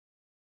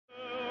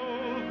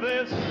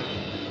This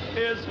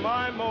is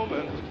my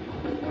moment,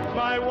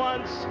 my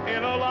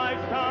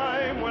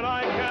once-in-a-lifetime when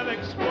I can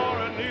explore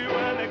a new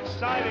and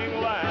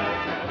exciting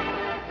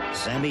land.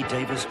 Sammy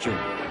Davis Jr.,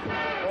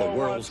 the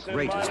world's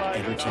greatest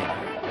entertainer.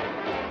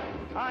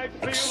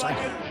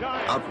 Exciting,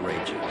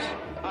 outrageous,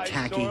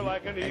 tacky,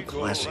 and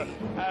classy.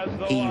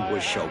 He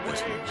was show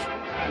business.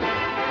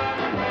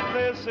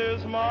 This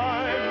is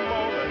my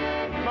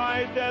moment,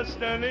 my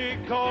destiny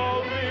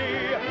called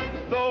me,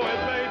 though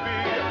it may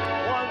be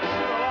once in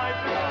a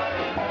lifetime.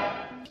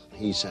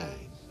 He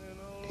sang,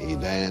 he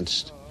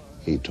danced,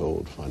 he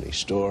told funny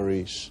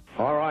stories.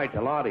 All right, the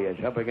lot is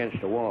up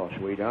against the wall,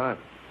 sweetheart.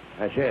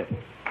 That's it.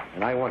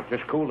 And I want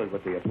just cool it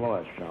with the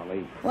applause,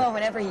 Charlie. Well,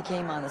 whenever he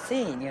came on the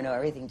scene, you know,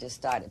 everything just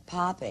started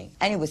popping.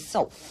 And it was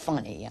so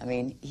funny. I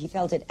mean, he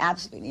felt it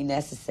absolutely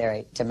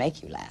necessary to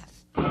make you laugh.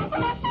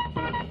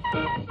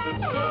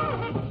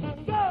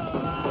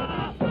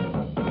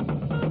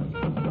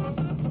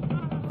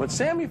 When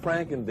Sammy,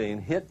 Frank, and Dean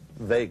hit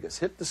Vegas,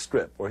 hit the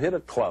Strip, or hit a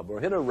club, or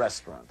hit a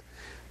restaurant,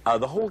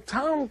 the whole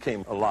town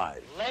came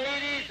alive.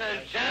 Ladies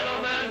and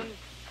gentlemen,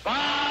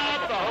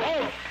 Bob the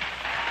Host.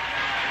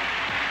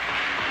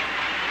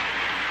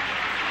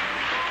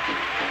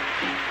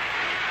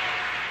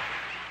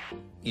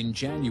 In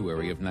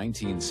January of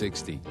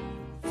 1960,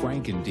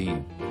 Frank and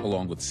Dean,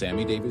 along with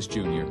Sammy Davis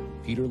Jr.,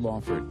 Peter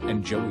Lawford,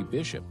 and Joey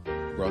Bishop,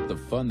 brought the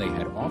fun they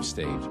had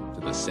offstage to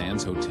the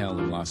Sands Hotel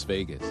in Las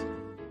Vegas.